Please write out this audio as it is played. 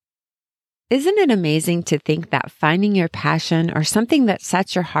Isn't it amazing to think that finding your passion or something that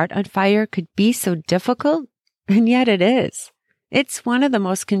sets your heart on fire could be so difficult? And yet it is. It's one of the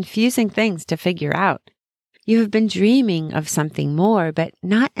most confusing things to figure out. You have been dreaming of something more, but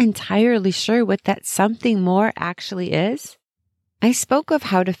not entirely sure what that something more actually is. I spoke of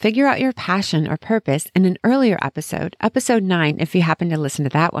how to figure out your passion or purpose in an earlier episode, episode 9, if you happen to listen to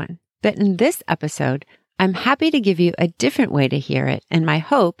that one. But in this episode, I'm happy to give you a different way to hear it, and my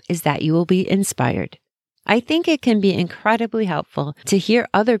hope is that you will be inspired. I think it can be incredibly helpful to hear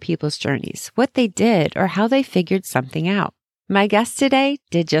other people's journeys, what they did, or how they figured something out. My guest today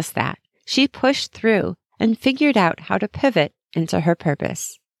did just that. She pushed through and figured out how to pivot into her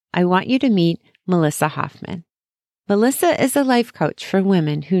purpose. I want you to meet Melissa Hoffman. Melissa is a life coach for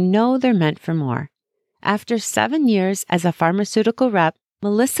women who know they're meant for more. After 7 years as a pharmaceutical rep,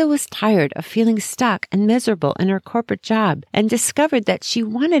 Melissa was tired of feeling stuck and miserable in her corporate job and discovered that she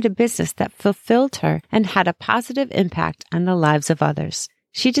wanted a business that fulfilled her and had a positive impact on the lives of others.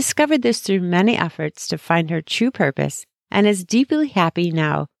 She discovered this through many efforts to find her true purpose and is deeply happy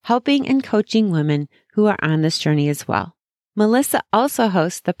now helping and coaching women who are on this journey as well. Melissa also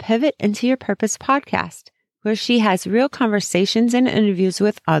hosts the Pivot into Your Purpose podcast, where she has real conversations and interviews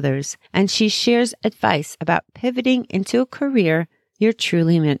with others, and she shares advice about pivoting into a career you're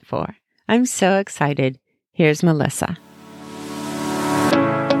truly meant for. I'm so excited. Here's Melissa.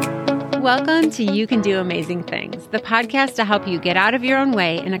 Welcome to You Can Do Amazing Things, the podcast to help you get out of your own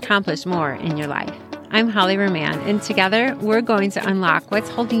way and accomplish more in your life. I'm Holly Roman, and together we're going to unlock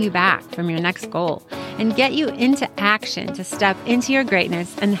what's holding you back from your next goal and get you into action to step into your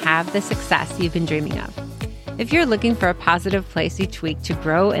greatness and have the success you've been dreaming of. If you're looking for a positive place each week to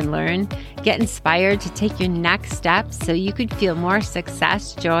grow and learn, get inspired to take your next step so you could feel more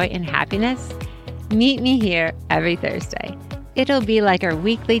success, joy, and happiness, meet me here every Thursday. It'll be like our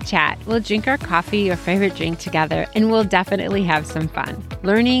weekly chat. We'll drink our coffee or favorite drink together, and we'll definitely have some fun,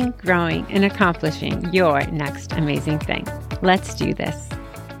 learning, growing, and accomplishing your next amazing thing. Let's do this.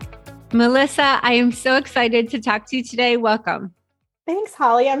 Melissa, I am so excited to talk to you today. Welcome. Thanks,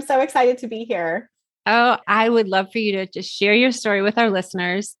 Holly. I'm so excited to be here. Oh, I would love for you to just share your story with our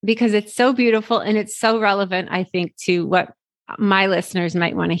listeners because it's so beautiful and it's so relevant, I think, to what my listeners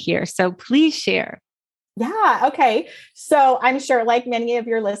might want to hear. So please share. Yeah. Okay. So I'm sure like many of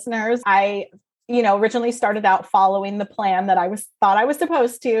your listeners, I originally started out following the plan that thought I was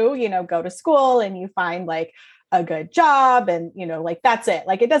supposed to, go to school and you find like a good job and, that's it.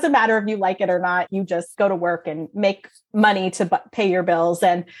 Like, it doesn't matter if you like it or not. You just go to work and make money to pay your bills.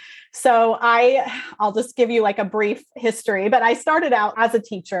 And so I'll just give you like a brief history, but I started out as a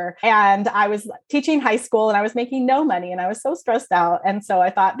teacher and I was teaching high school and I was making no money and I was so stressed out. And so I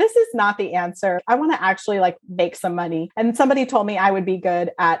thought, this is not the answer. I want to actually like make some money. And somebody told me I would be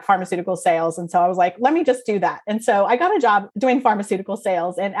good at pharmaceutical sales. And so I was like, let me just do that. And so I got a job doing pharmaceutical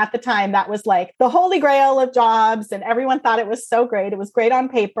sales. And at the time that was like the holy grail of jobs. And everyone thought it was so great. It was great on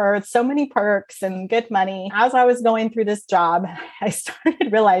paper, so many perks and good money. As I was going through this job, I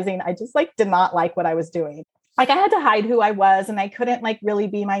started realizing I just like did not like what I was doing. Like I had to hide who I was and I couldn't like really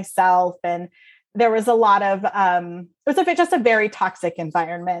be myself. And there was a lot of, it was just a very toxic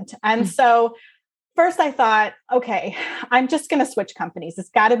environment. And so first I thought, okay, I'm just going to switch companies. It's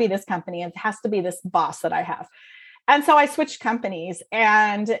got to be this company. It has to be this boss that I have. And so I switched companies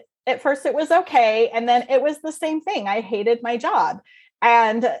and at first it was okay. And then it was the same thing. I hated my job.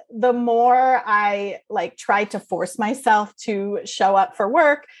 And the more I like tried to force myself to show up for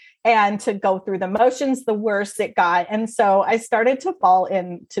work and to go through the motions, the worse it got. And so I started to fall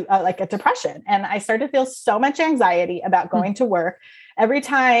into like a depression and I started to feel so much anxiety about going to work. Every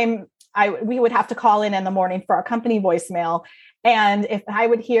time we would have to call in the morning for our company voicemail. And if I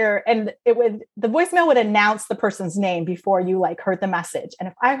would hear, and the voicemail would announce the person's name before you like heard the message. And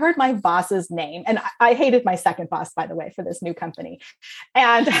if I heard my boss's name, and I hated my second boss, by the way, for this new company.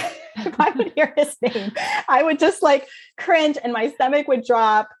 And if I would hear his name, I would just like cringe and my stomach would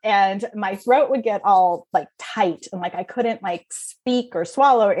drop and my throat would get all like tight. And like, I couldn't like speak or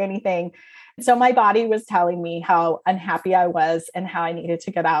swallow or anything. So my body was telling me how unhappy I was and how I needed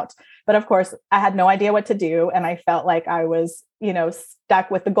to get out. But of course, I had no idea what to do. And I felt like I was, stuck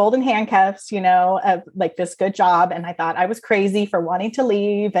with the golden handcuffs, of like this good job. And I thought I was crazy for wanting to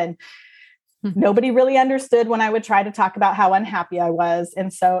leave. And nobody really understood when I would try to talk about how unhappy I was.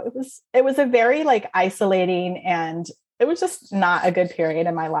 And so it was a very like isolating and it was just not a good period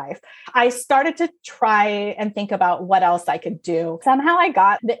in my life. I started to try and think about what else I could do. Somehow I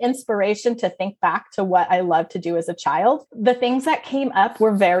got the inspiration to think back to what I loved to do as a child. The things that came up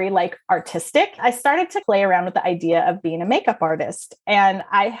were very like artistic. I started to play around with the idea of being a makeup artist. And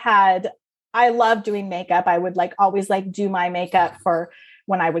I had I love doing makeup. I would like always like do my makeup for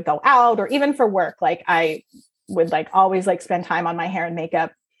when I would go out or even for work. Like I would like always like spend time on my hair and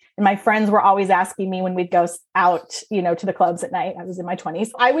makeup. And my friends were always asking me when we'd go out, you know, to the clubs at night. I was in my 20s.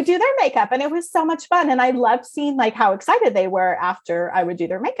 I would do their makeup and it was so much fun. And I loved seeing like how excited they were after I would do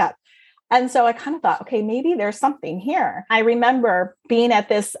their makeup. And so I kind of thought, okay, maybe there's something here. I remember being at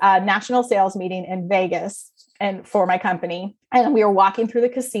this national sales meeting in Vegas and for my company. And we were walking through the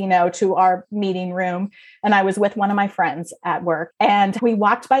casino to our meeting room. And I was with one of my friends at work. And we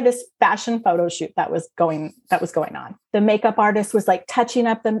walked by this fashion photo shoot that was going on. The makeup artist was like touching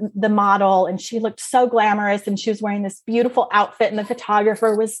up the model, and she looked so glamorous. And she was wearing this beautiful outfit, and the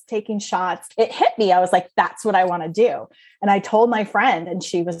photographer was taking shots. It hit me. I was like, that's what I want to do. And I told my friend, and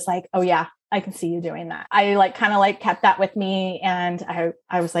she was like, oh yeah, I can see you doing that. I like kind of like kept that with me. And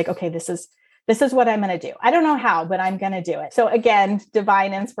I was like, okay, this is what I'm going to do. I don't know how, but I'm going to do it. So again,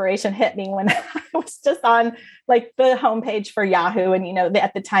 divine inspiration hit me when I was just on like the homepage for Yahoo. And, you know,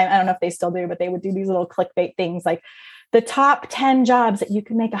 at the time, I don't know if they still do, but they would do these little clickbait things like the top 10 jobs that you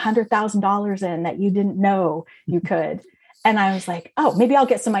can make $100,000 in that you didn't know you could. And I was like, oh, maybe I'll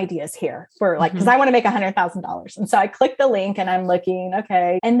get some ideas here for like, because I want to make $100,000. And so I clicked the link and I'm looking,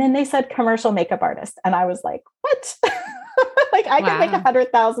 okay. And then they said commercial makeup artist. And I was like, what? Like I can make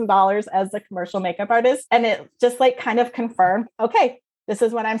 $100,000 as a commercial makeup artist. And it just like kind of confirmed, okay, this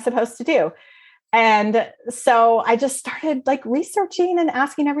is what I'm supposed to do. And so I just started like researching and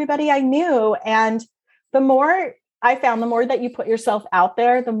asking everybody I knew. And the more I found, the more that you put yourself out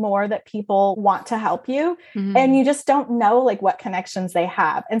there, the more that people want to help you. Mm-hmm. And you just don't know like what connections they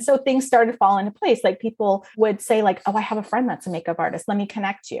have. And so things started falling into place. Like people would say like, oh, I have a friend that's a makeup artist. Let me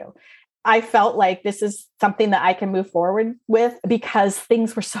connect you. I felt like this is something that I can move forward with because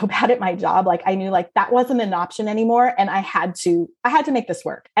things were so bad at my job. Like I knew like that wasn't an option anymore. And I had to make this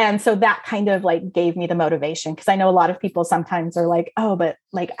work. And so that kind of like gave me the motivation, because I know a lot of people sometimes are like, oh, but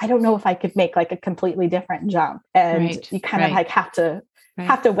like, I don't know if I could make like a completely different jump. And you kind of like have to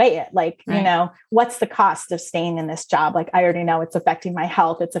weigh it. Like, you know, what's the cost of staying in this job? Like, I already know it's affecting my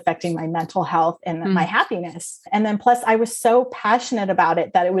health. It's affecting my mental health and my happiness. And then plus I was so passionate about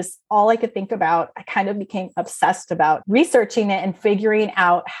it that it was all I could think about. I kind of became obsessed about researching it and figuring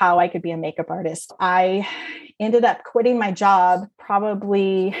out how I could be a makeup artist. I ended up quitting my job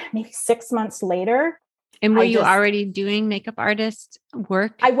probably maybe 6 months later. And were you already doing makeup artist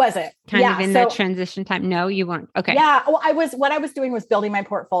work? I wasn't. Kind of in the transition time? No, you weren't. Okay. Yeah. Well, what I was doing was building my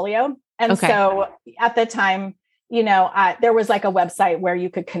portfolio. And so at the time, you know, there was like a website where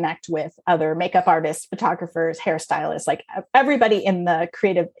you could connect with other makeup artists, photographers, hairstylists, like everybody in the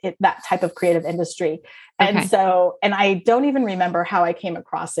that type of creative industry. And so, and I don't even remember how I came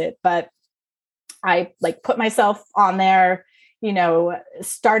across it, but I like put myself on there, you know,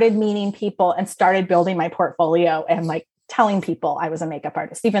 started meeting people and started building my portfolio and like telling people I was a makeup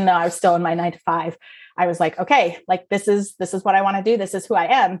artist, even though I was still in my 9 to 5. I was like, okay, like this is what I want to do. This is who I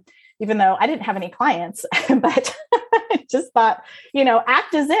am, even though I didn't have any clients, but I just thought, you know,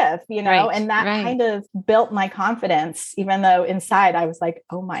 act as if, you know, and that kind of built my confidence, even though inside I was like,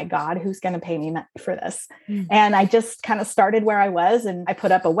 oh my God, who's going to pay me for this? And I just kind of started where I was, and I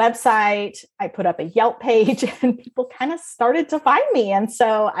put up a website, I put up a Yelp page, and people kind of started to find me. And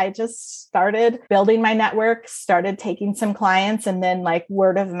so I just started building my network, started taking some clients, and then like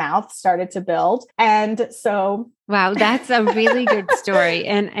word of mouth started to build. And so wow, that's a really good story.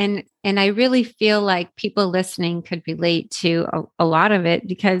 And I really feel like people listening could relate to a lot of it,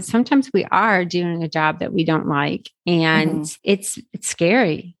 because sometimes we are doing a job that we don't like, and it's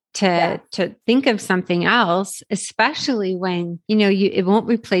scary to think of something else, especially when, you know, it won't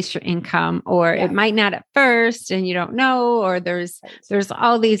replace your income, or it might not at first, and you don't know, or there's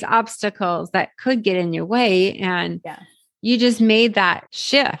all these obstacles that could get in your way. And you just made that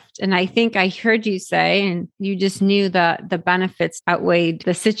shift. And I think I heard you say, and you just knew the benefits outweighed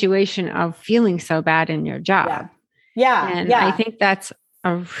the situation of feeling so bad in your job. And I think that's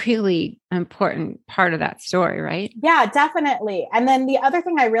a really important part of that story, right? Yeah, definitely. And then the other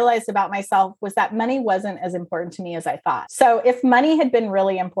thing I realized about myself was that money wasn't as important to me as I thought. So if money had been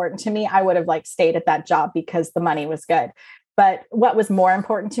really important to me, I would have like stayed at that job because the money was good. But what was more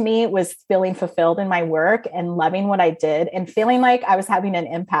important to me was feeling fulfilled in my work and loving what I did and feeling like I was having an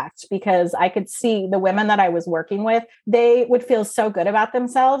impact, because I could see the women that I was working with, they would feel so good about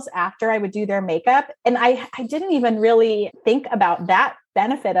themselves after I would do their makeup. And I didn't even really think about that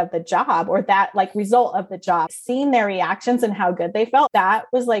benefit of the job or that like result of the job, seeing their reactions and how good they felt, that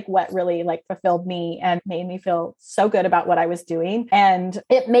was like what really like fulfilled me and made me feel so good about what I was doing. And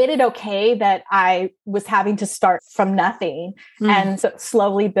it made it okay that I was having to start from nothing and so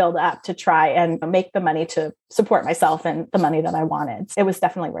slowly build up to try and make the money to support myself and the money that I wanted. It was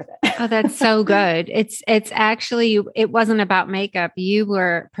definitely worth it. Oh, that's so good. It's actually, it wasn't about makeup. You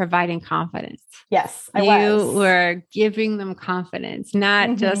were providing confidence. Yes, You were giving them confidence,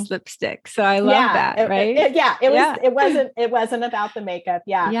 not just lipstick. So I love that, right? It wasn't about the makeup.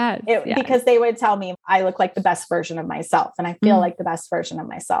 Yeah. Yes, because they would tell me I look like the best version of myself and I feel like the best version of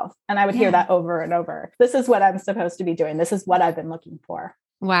myself. And I would hear that over and over. This is what I'm supposed to be doing. This is what I've been looking for.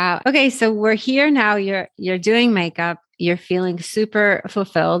 Wow. Okay. So we're here now. You're doing makeup. You're feeling super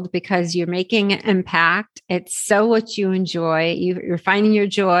fulfilled because you're making an impact. It's so what you enjoy. You're finding your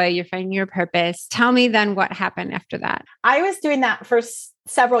joy. You're finding your purpose. Tell me then what happened after that. I was doing that for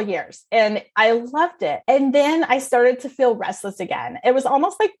several years and I loved it. And then I started to feel restless again. It was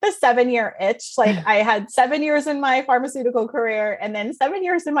almost like the 7-year itch. Like I had 7 years in my pharmaceutical career and then 7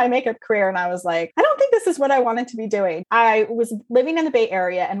 years in my makeup career. And I was like, I don't think this is what I wanted to be doing. I was living in the Bay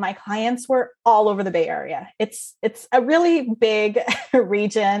Area and my clients were all over the Bay Area. It's a really big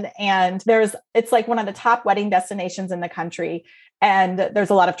region and it's like one of the top wedding destinations in the country. And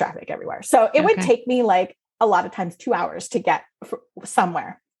there's a lot of traffic everywhere. So it would take me like a lot of times 2 hours to get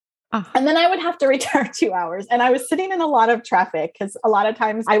somewhere. And then I would have to return 2 hours. And I was sitting in a lot of traffic because a lot of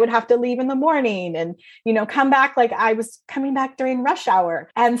times I would have to leave in the morning and, come back like I was coming back during rush hour.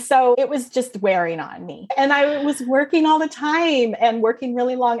 And so it was just wearing on me. And I was working all the time and working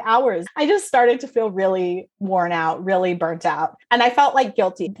really long hours. I just started to feel really worn out, really burnt out. And I felt like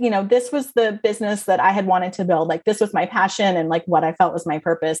guilty. This was the business that I had wanted to build. Like this was my passion and like what I felt was my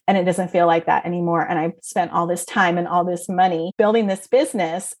purpose. And it doesn't feel like that anymore. And I spent all this time and all this money building this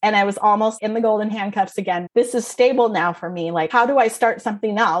business. And I was almost in the golden handcuffs again. This is stable now for me. Like, how do I start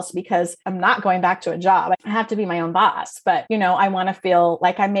something else? Because I'm not going back to a job. I have to be my own boss, but I want to feel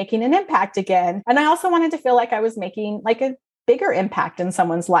like I'm making an impact again. And I also wanted to feel like I was making like a bigger impact in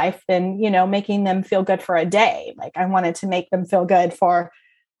someone's life than, making them feel good for a day. Like I wanted to make them feel good for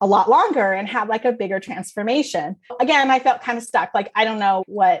a lot longer and have like a bigger transformation. Again, I felt kind of stuck. Like, I don't know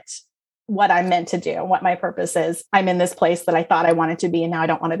what I'm meant to do, what my purpose is. I'm in this place that I thought I wanted to be, and now I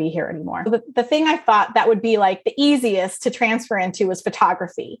don't want to be here anymore. The thing I thought that would be like the easiest to transfer into was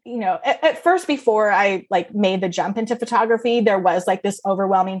photography. At first, before I like made the jump into photography, there was like this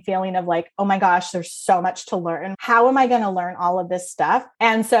overwhelming feeling of like, oh my gosh, there's so much to learn. How am I going to learn all of this stuff?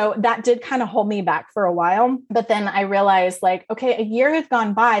 And so that did kind of hold me back for a while. But then I realized like, okay, a year had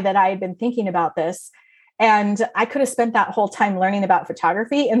gone by that I had been thinking about this. And I could have spent that whole time learning about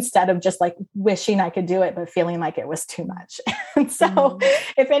photography instead of just like wishing I could do it, but feeling like it was too much. And so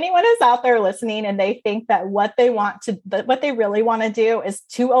if anyone is out there listening and they think that what they really want to do is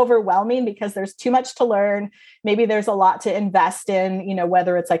too overwhelming because there's too much to learn, maybe there's a lot to invest in,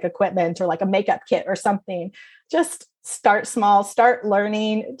 whether it's like equipment or like a makeup kit or something, just start small, start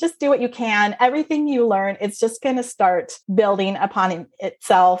learning, just do what you can. Everything you learn, it's just going to start building upon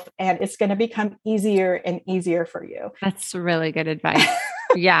itself and it's going to become easier and easier for you. That's really good advice.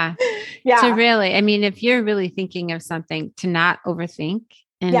 Yeah. Yeah. So really, if you're really thinking of something, to not overthink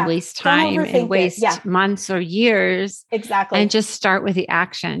and waste time and waste months or years. Exactly. And just start with the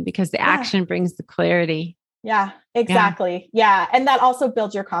action because the action brings the clarity. Yeah, exactly. Yeah. And that also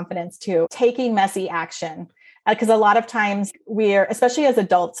builds your confidence too. Taking messy action. Because a lot of times especially as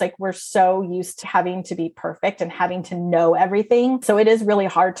adults, like we're so used to having to be perfect and having to know everything. So it is really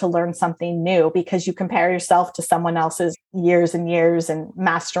hard to learn something new because you compare yourself to someone else's years and years and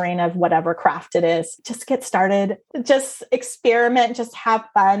mastering of whatever craft it is. Just get started, just experiment, just have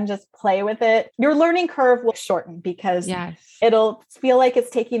fun, just play with it. Your learning curve will shorten because it'll feel like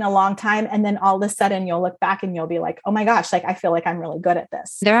it's taking a long time. And then all of a sudden you'll look back and you'll be like, oh my gosh, like I feel like I'm really good at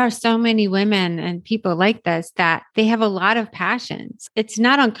this. There are so many women and people like this that they have a lot of passions. It's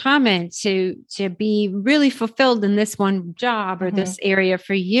not uncommon to be really fulfilled in this one job or this area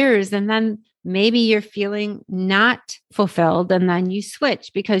for years. And then maybe you're feeling not fulfilled and then you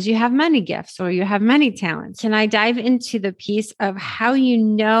switch because you have many gifts or you have many talents. Can I dive into the piece of how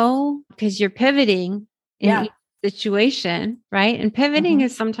because you're pivoting in each situation, right? And pivoting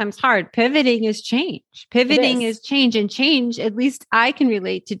is sometimes hard. Pivoting is change. Pivoting is change, and change, at least I can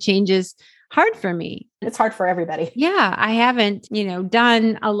relate to, changes hard for me. It's hard for everybody. Yeah. I haven't,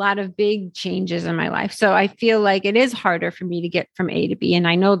 done a lot of big changes in my life. So I feel like it is harder for me to get from A to B. And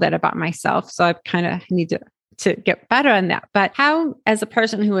I know that about myself. So I kind of need to to get better on that. But how, as a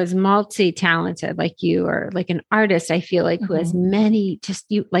person who is multi-talented like you, or like an artist, I feel like who has many, just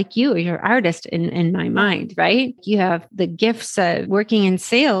you, like you're an artist in my mind, right? You have the gifts of working in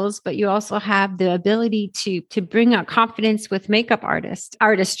sales, but you also have the ability to bring out confidence with makeup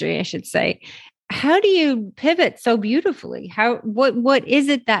artistry, I should say. How do you pivot so beautifully? What is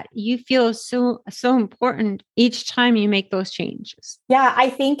it that you feel so important each time you make those changes? Yeah, I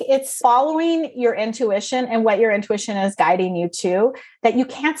think it's following your intuition and what your intuition is guiding you to that you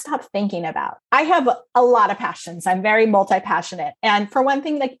can't stop thinking about. I have a lot of passions. I'm very multi-passionate. And for one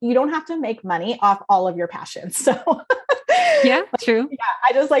thing, like you don't have to make money off all of your passions. So yeah, true. Yeah,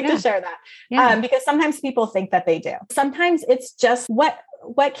 I just like to share that because sometimes people think that they do. Sometimes it's just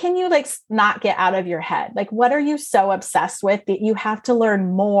what can you like not get out of your head? Like, what are you so obsessed with that you have to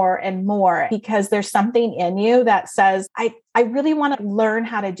learn more and more because there's something in you that says, I really want to learn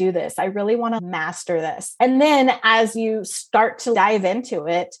how to do this. I really want to master this. And then as you start to dive into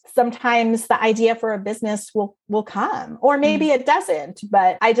it, sometimes the idea for a business will come, or maybe it doesn't,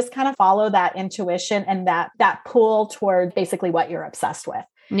 but I just kind of follow that intuition and that pull toward basically what you're obsessed with.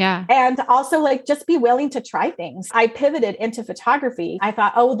 Yeah. And also like, just be willing to try things. I pivoted into photography. I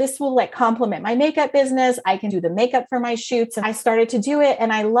thought, oh, this will like complement my makeup business. I can do the makeup for my shoots. And I started to do it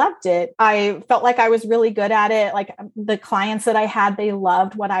and I loved it. I felt like I was really good at it. Like the clients that I had, they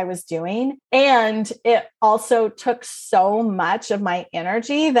loved what I was doing. And it also took so much of my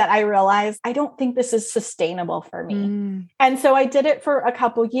energy that I realized I don't think this is sustainable for me. And so I did it for a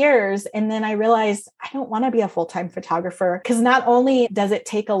couple years. And then I realized I don't want to be a full-time photographer because not only does it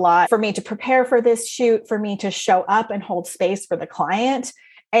take a lot for me to prepare for this shoot, for me to show up and hold space for the client.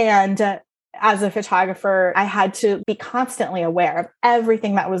 And as a photographer, I had to be constantly aware of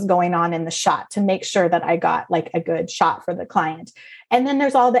everything that was going on in the shot to make sure that I got like a good shot for the client. And then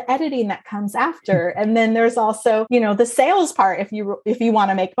there's all the editing that comes after. And then there's also, the sales part. If you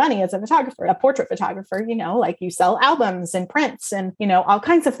want to make money as a photographer, a portrait photographer, like you sell albums and prints and, all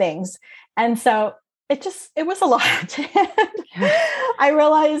kinds of things. And so it was a lot. I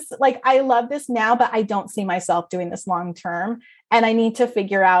realized like, I love this now, but I don't see myself doing this long-term. And I need to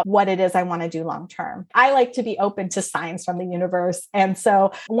figure out what it is I want to do long-term. I like to be open to signs from the universe. And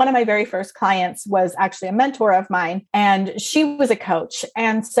so one of my very first clients was actually a mentor of mine, and she was a coach.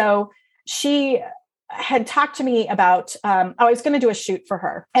 And so she had talked to me about, I was going to do a shoot for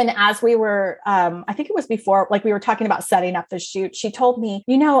her. And as we were, I think it was before, like we were talking about setting up the shoot, she told me,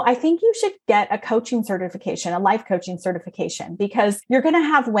 I think you should get a coaching certification, a life coaching certification, because you're going to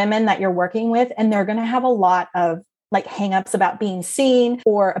have women that you're working with, and they're going to have a lot of like hangups about being seen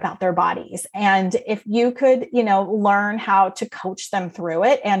or about their bodies. And if you could, learn how to coach them through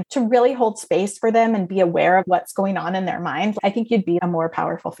it and to really hold space for them and be aware of what's going on in their mind, I think you'd be a more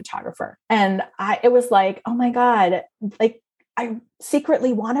powerful photographer. And it was like, oh my God, like I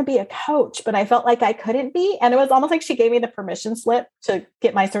secretly want to be a coach, but I felt like I couldn't be. And it was almost like she gave me the permission slip to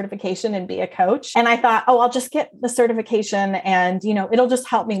get my certification and be a coach. And I thought, oh, I'll just get the certification and, it'll just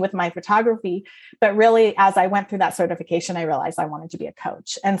help me with my photography. But really, as I went through that certification, I realized I wanted to be a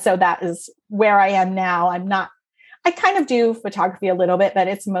coach. And so that is where I am now. I kind of do photography a little bit, but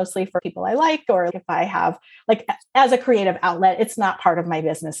it's mostly for people I like, or if I have like as a creative outlet, it's not part of my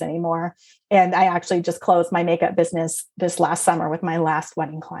business anymore. And I actually just closed my makeup business this last summer with my last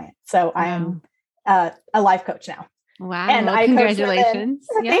wedding client. So I am a life coach now. Wow. And well, I congratulations.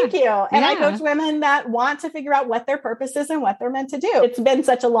 Coach women, Thank you. And I coach women that want to figure out what their purpose is and what they're meant to do. It's been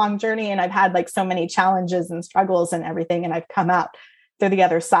such a long journey, and I've had like so many challenges and struggles and everything, and I've come out through the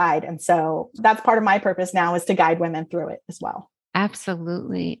other side. And so that's part of my purpose now, is to guide women through it as well.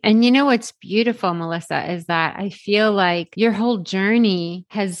 Absolutely. And what's beautiful, Melissa, is that I feel like your whole journey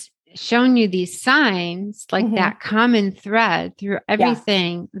has shown you these signs, like that common thread through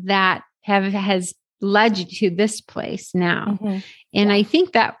everything that has led you to this place now. And I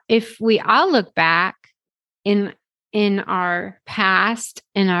think that if we all look back in our past,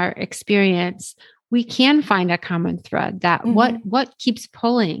 in our experience, we can find a common thread that what keeps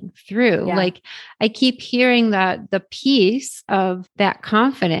pulling through. Like I keep hearing the piece of that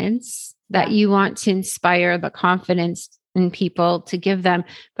confidence that you want to inspire, the confidence in people to give them,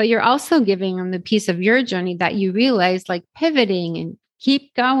 but you're also giving them the piece of your journey that you realize, like pivoting and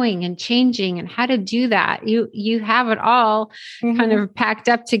keep going and changing and how to do that. You have it all kind of packed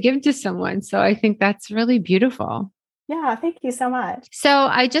up to give to someone. So I think that's really beautiful. Yeah, thank you so much. So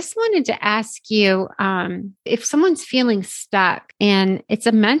I just wanted to ask you, if someone's feeling stuck and it's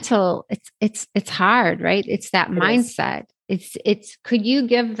a mental, it's hard, right? It's that mindset. Could you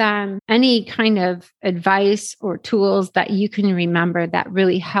give them any kind of advice or tools that you can remember that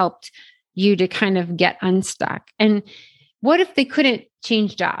really helped you to kind of get unstuck? And what if they couldn't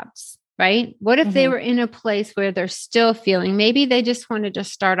change jobs, right? What if they were in a place where they're still feeling, maybe they just wanted to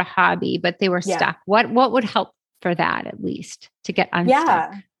start a hobby, but they were stuck. What would help for that, at least, to get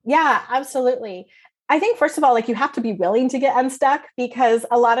unstuck? Yeah, absolutely. I think, first of all, like, you have to be willing to get unstuck, because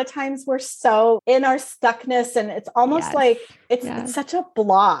a lot of times we're so in our stuckness, and it's almost like it's such a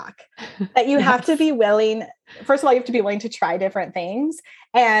block that you have to be willing. First of all, you have to be willing to try different things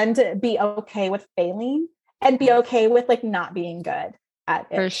and be okay with failing, and be okay with like not being good at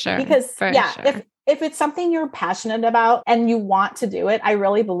it. For sure. Because if it's something you're passionate about and you want to do it, I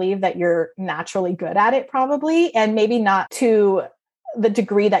really believe that you're naturally good at it, probably, and maybe not to the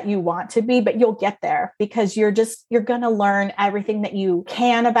degree that you want to be, but you'll get there, because you're going to learn everything that you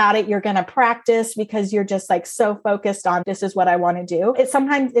can about it. You're going to practice, because you're just like so focused on, this is what I want to do.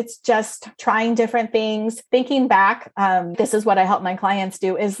 Sometimes it's just trying different things, thinking back. This is what I help my clients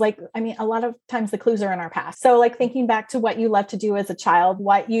do, is like, I mean, a lot of times the clues are in our past. So like thinking back to what you love to do as a child,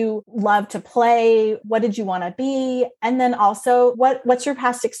 what you love to play, what did you want to be? And then also what's your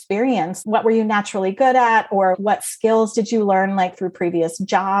past experience? What were you naturally good at? Or what skills did you learn like through previous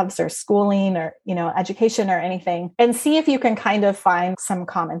jobs or schooling or, education or anything, and see if you can kind of find some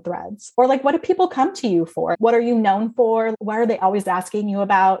common threads. Or like, what do people come to you for? What are you known for? What are they always asking you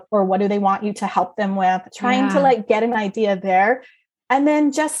about? Or what do they want you to help them with? Trying to like get an idea there, and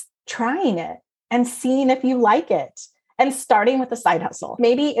then just trying it and seeing if you like it. And starting with a side hustle.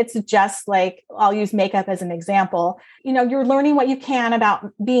 Maybe it's just like, I'll use makeup as an example. You're learning what you can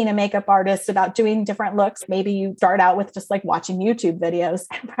about being a makeup artist, about doing different looks. Maybe you start out with just like watching YouTube videos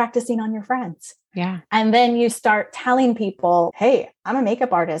and practicing on your friends. Yeah. And then you start telling people, hey, I'm a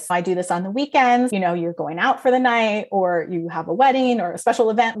makeup artist. I do this on the weekends. You're going out for the night, or you have a wedding or a special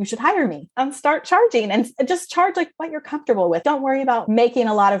event. You should hire me, and start charging, and just charge like what you're comfortable with. Don't worry about making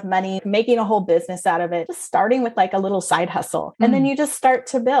a lot of money, making a whole business out of it. Just starting with like a little side hustle. And then you just start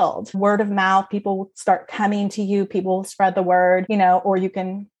to build word of mouth. People will start coming to you. People will spread the word, or you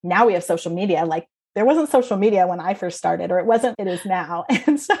can, now we have social media. Like, there wasn't social media when I first started, or it is now.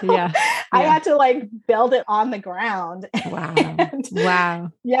 And so I had to like build it on the ground. Wow.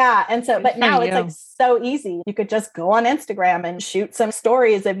 Wow. Yeah. And so, but now it's like so easy. You could just go on Instagram and shoot some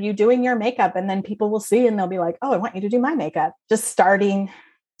stories of you doing your makeup, and then people will see and they'll be like, oh, I want you to do my makeup. Just starting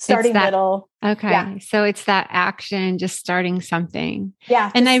little. Okay. Yeah. So it's that action, just starting something.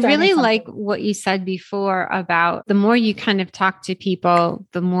 Yeah. And I really like what you said before about the more you kind of talk to people,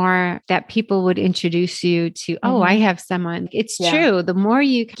 the more that people would introduce you to, oh, I have someone. It's true. The more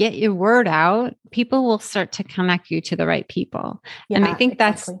you get your word out, people will start to connect you to the right people. Yeah, and I think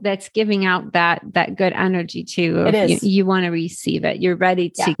that's giving out that good energy too. It is. You want to receive it. You're ready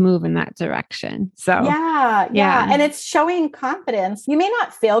to move in that direction. So yeah. And it's showing confidence. You may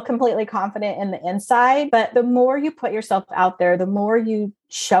not feel completely confident in the inside, but the more you put yourself out there, the more you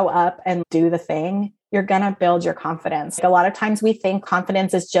show up and do the thing, you're going to build your confidence. A lot of times we think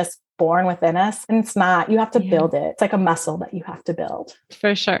confidence is just born within us, and it's not. You have to build it. It's like a muscle that you have to build.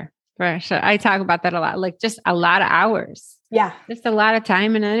 For sure. I talk about that a lot, like just a lot of hours. Yeah. Just a lot of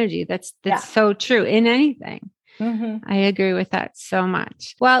time and energy. That's so true in anything. I agree with that so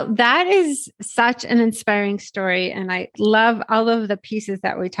much. Well, that is such an inspiring story. And I love all of the pieces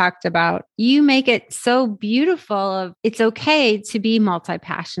that we talked about. You make it so beautiful. It's okay to be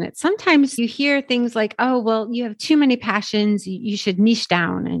multi-passionate. Sometimes you hear things like, oh, well, you have too many passions. You should niche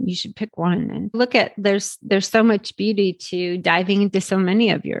down and you should pick one. And look at, there's so much beauty to diving into so many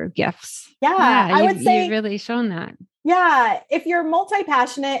of your gifts. Yeah, I would say you've really shown that. Yeah. If you're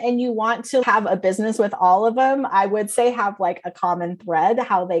multi-passionate and you want to have a business with all of them, I would say have like a common thread,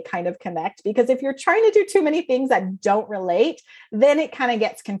 how they kind of connect. Because if you're trying to do too many things that don't relate, then it kind of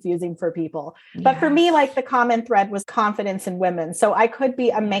gets confusing for people. Yeah. But for me, like the common thread was confidence in women. So I could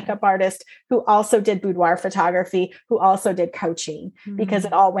be a makeup artist who also did boudoir photography, who also did coaching, because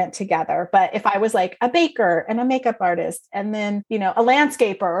it all went together. But if I was like a baker and a makeup artist and then, a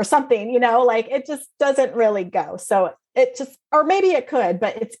landscaper or something, like it just doesn't really go. So it just, or maybe it could,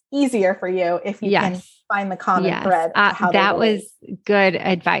 but it's easier for you if you can find the common thread. That was good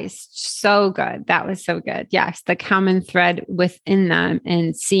advice. So good. That was so good. Yes. The common thread within them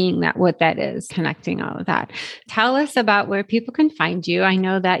and seeing that what that is, connecting all of that. Tell us about where people can find you. I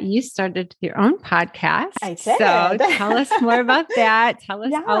know that you started your own podcast. I did. So tell us more about that. Tell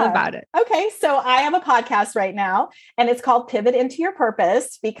us all about it. Okay. So I have a podcast right now and it's called Pivot Into Your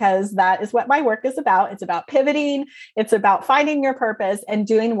Purpose, because that is what my work is about. It's about pivoting. It's about finding your purpose and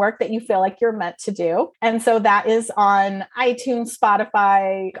doing work that you feel like you're meant to do. And so that is on iTunes,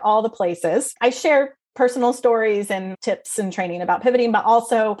 Spotify, all the places. I share personal stories and tips and training about pivoting, but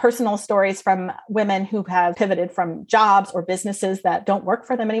also personal stories from women who have pivoted from jobs or businesses that don't work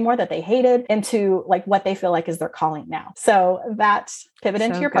for them anymore, that they hated, into like what they feel like is their calling now. So that's pivot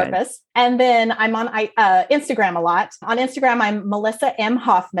into your purpose. And then I'm on Instagram a lot. On Instagram, I'm Melissa M.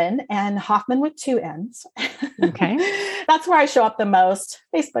 Hoffman, and Hoffman with 2 N's. Okay. That's where I show up the most.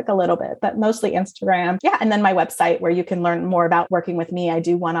 Facebook a little bit, but mostly Instagram. Yeah. And then my website where you can learn more about working with me. I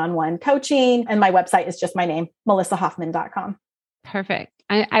do one-on-one coaching, and my website is just my name, melissahoffman.com. Perfect.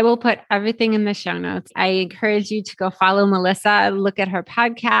 I will put everything in the show notes. I encourage you to go follow Melissa, look at her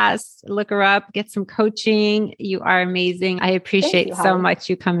podcast, look her up, get some coaching. You are amazing. I appreciate so much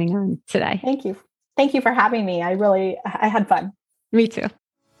you coming on today. Thank you. Thank you for having me. I had fun. Me too.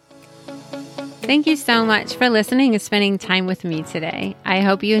 Thank you so much for listening and spending time with me today. I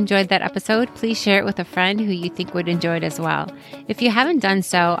hope you enjoyed that episode. Please share it with a friend who you think would enjoy it as well. If you haven't done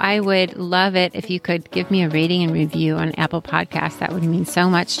so, I would love it if you could give me a rating and review on Apple Podcasts. That would mean so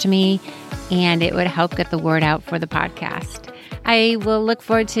much to me, and it would help get the word out for the podcast. I will look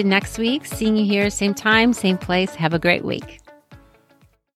forward to next week, seeing you here, same time, same place. Have a great week.